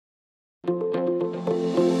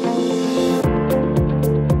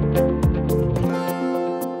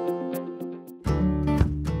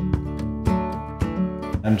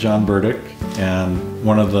I'm John Burdick, and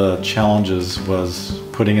one of the challenges was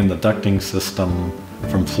putting in the ducting system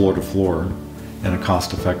from floor to floor in a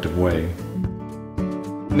cost-effective way.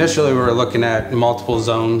 Initially, we were looking at multiple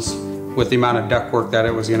zones. With the amount of ductwork that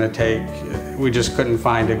it was going to take, we just couldn't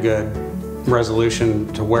find a good resolution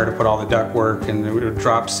to where to put all the ductwork, and it would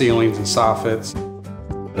drop ceilings and soffits.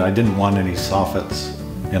 I didn't want any soffits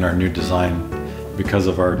in our new design because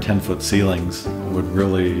of our 10-foot ceilings would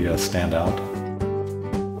really stand out.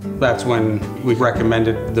 That's when we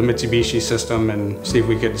recommended the Mitsubishi system and see if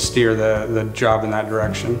we could steer the job in that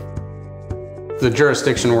direction. The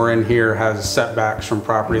jurisdiction we're in here has setbacks from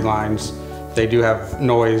property lines. They do have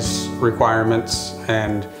noise requirements,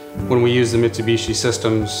 and when we use the Mitsubishi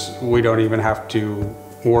systems, we don't even have to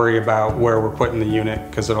worry about where we're putting the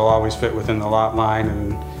unit because it'll always fit within the lot line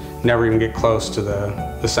and never even get close to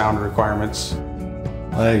the sound requirements.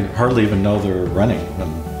 I hardly even know they're running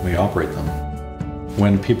when we operate them.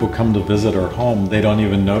 When people come to visit our home, they don't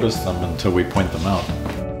even notice them until we point them out.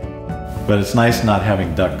 But it's nice not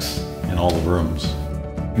having ducts in all the rooms.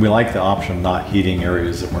 We like the option of not heating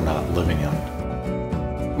areas that we're not living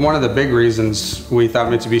in. One of the big reasons we thought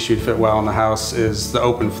Mitsubishi would fit well in the house is the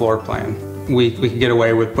open floor plan. We could get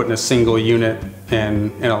away with putting a single unit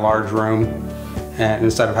in a large room, and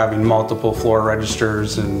instead of having multiple floor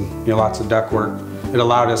registers and lots of ductwork. It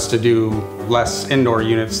allowed us to do less indoor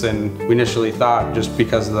units than we initially thought just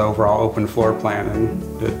because of the overall open floor plan,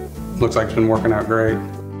 and it looks like it's been working out great.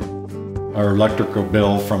 Our electrical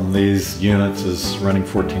bill from these units is running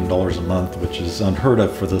 $14 a month, which is unheard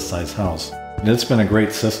of for this size house. And it's been a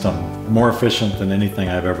great system, more efficient than anything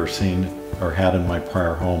I've ever seen or had in my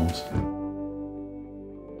prior homes.